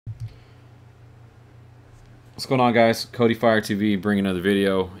What's going on, guys? Kodi firetv bringing another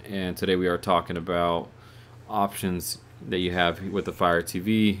video, and today we are talking about options that you have with the Fire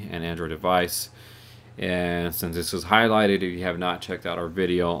TV and Android device. And since this is highlighted, if you have not checked out our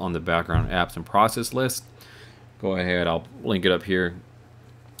video on the background apps and process list, go ahead, I'll link it up here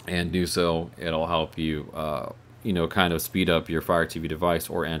and do so. It'll help you kind of speed up your Fire TV device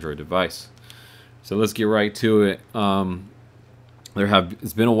or Android device. So let's get right to it.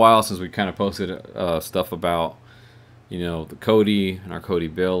 It's been a while since we kind of posted stuff about the Kodi and our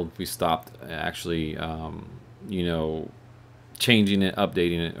Kodi build. We stopped actually changing it,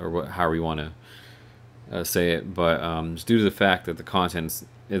 updating it, or however you want to say it. But just due to the fact that the content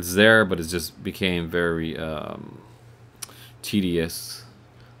is there, but it just became very tedious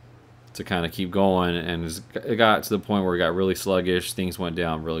to kind of keep going, and it got to the point where it got really sluggish. Things went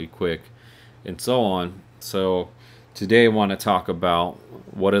down really quick, and so on. So today I want to talk about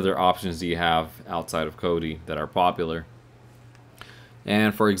what other options do you have outside of Kodi that are popular.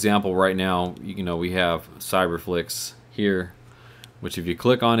 And for example, right now, we have Cyberflix here, which if you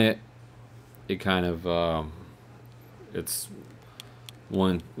click on it, it kind of it's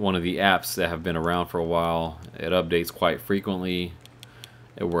one of the apps that have been around for a while. It updates quite frequently.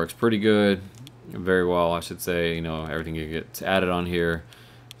 It works pretty good, very well, I should say. Everything gets added on here.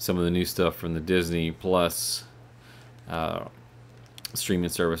 Some of the new stuff from the Disney Plus streaming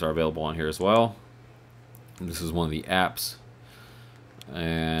service are available on here as well. And this is one of the apps.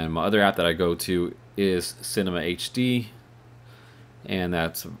 And my other app that I go to is Cinema HD, and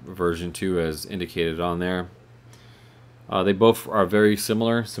that's version 2 as indicated on there. They both are very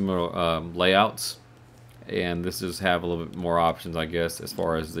similar layouts, and this does have a little bit more options, I guess, as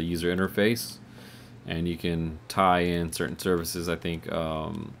far as the user interface. And you can tie in certain services. I think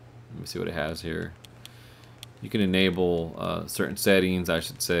let me see what it has here. You can enable certain settings, I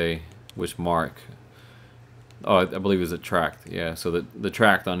should say, which mark. Oh, I believe it's a tracked. Yeah, so the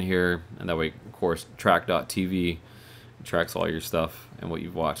tracked on here, and that way, of course, track.tv tracks all your stuff and what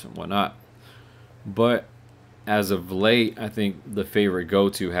you've watched and whatnot. But as of late, I think the favorite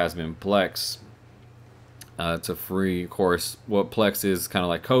go-to has been Plex. It's a free, of course. What Plex is kind of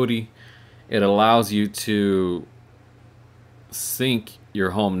like Kodi. It allows you to sync your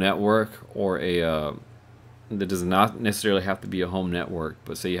home network, or that does not necessarily have to be a home network,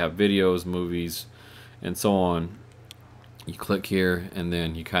 but say you have videos, movies, and so on. You click here and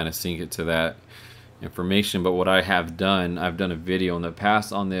then you kind of sync it to that information. But what I have done, I've done a video in the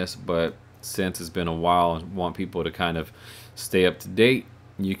past on this, but since it's been a while, I want people to kind of stay up to date.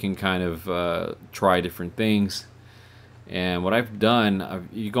 You can kind of try different things. And what I've done,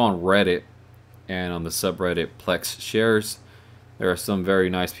 you go on Reddit, and on the subreddit Plex Shares, there are some very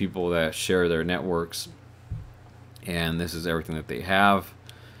nice people that share their networks, and this is everything that they have.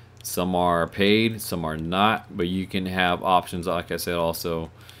 Some are paid, some are not, but you can have options, like I said, also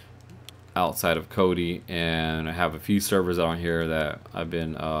outside of Kodi. And I have a few servers on here that I've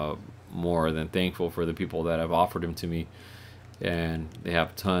been more than thankful for the people that have offered them to me, and they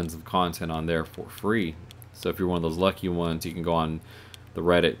have tons of content on there for free. So if you're one of those lucky ones, you can go on the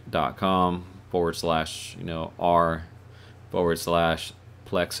reddit.com /r/Plex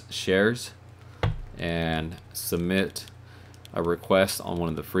Shares and submit a request on one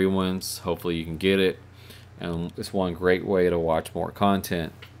of the free ones. Hopefully you can get it, and it's one great way to watch more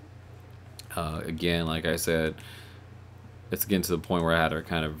content. Again, like I said, it's getting to the point where I had to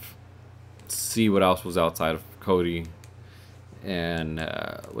kind of see what else was outside of Kodi, and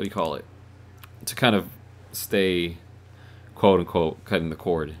to kind of stay, quote unquote, cutting the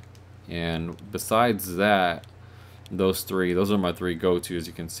cord. And besides that, those are my three go-tos.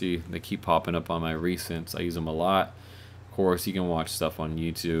 You can see they keep popping up on my recents. I use them a lot. Of course, you can watch stuff on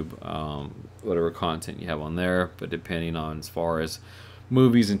YouTube, whatever content you have on there, but depending on as far as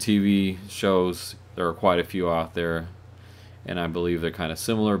movies and TV shows, there are quite a few out there, and I believe they're kind of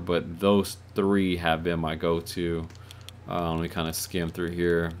similar, but those three have been my go-to. Let me kind of skim through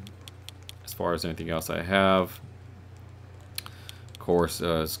here as far as anything else I have. Of course,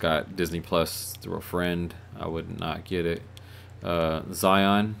 it's got Disney Plus through a friend. I would not get it.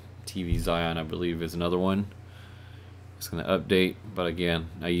 Zion, TV Zion, I believe, is another one. It's going to update, but again,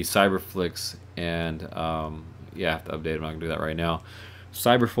 I use Cyberflix, and yeah, I have to update. I'm not going to do that right now.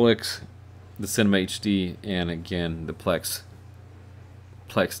 Cyberflix, the Cinema HD, and again, the Plex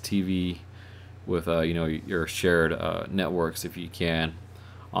TV with your shared networks, if you can,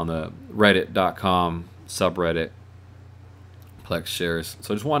 on the reddit.com subreddit Plex Shares.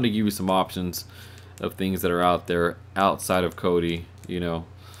 So I just wanted to give you some options of things that are out there outside of Kodi,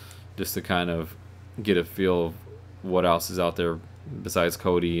 just to kind of get a feel of what else is out there besides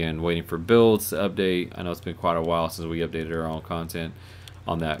Kodi and waiting for builds to update. I know it's been quite a while since we updated our own content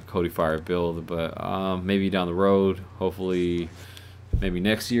on that Kodi Fire build, but maybe down the road, hopefully maybe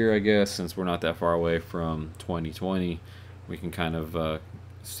next year, I guess, since we're not that far away from 2020, we can kind of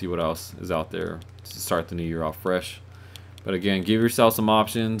see what else is out there to start the new year off fresh. But again, give yourself some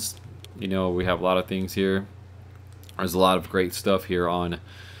options. You know, we have a lot of things here. There's a lot of great stuff here on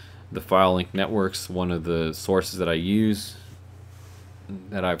the file link networks. One of the sources that I use,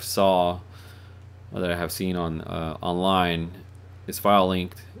 that I have seen on online, is file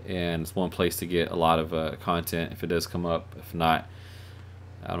linked, and it's one place to get a lot of content if it does come up. If not,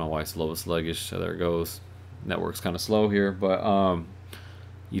 I don't know why it's a little sluggish. So there it goes. Network's kind of slow here, but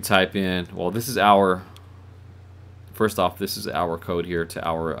you type in, well, this is our, first off, this is our code here to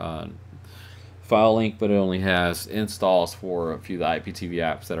our file link, but it only has installs for a few of the IPTV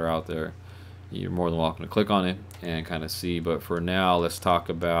apps that are out there. You're more than welcome to click on it and kind of see, but for now, let's talk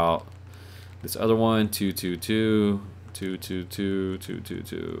about this other one,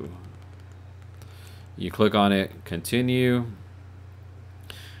 222.222.222. You click on it, continue.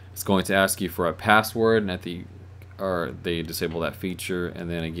 It's going to ask you for a password, and they disable that feature. And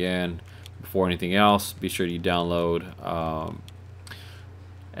then again, before anything else, be sure you download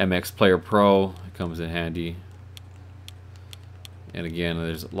MX Player Pro. It comes in handy. And again,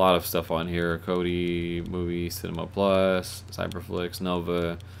 there's a lot of stuff on here: Kodi, Movie, Cinema Plus, Cyberflix,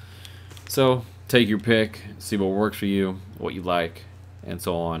 Nova. So take your pick, see what works for you, what you like, and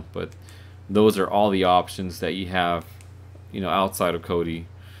so on. But those are all the options that you have, you know, outside of Kodi,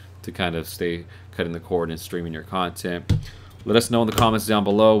 to kind of stay cutting the cord and streaming your content. Let us know in the comments down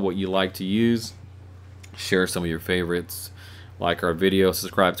below what you like to use. Share some of your favorites. Like our video,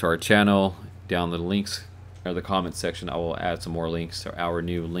 subscribe to our channel. Down the links or the comment section, I will add some more links to our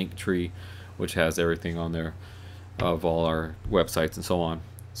new link tree, which has everything on there of all our websites and so on.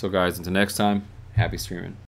 So guys, until next time, happy streaming.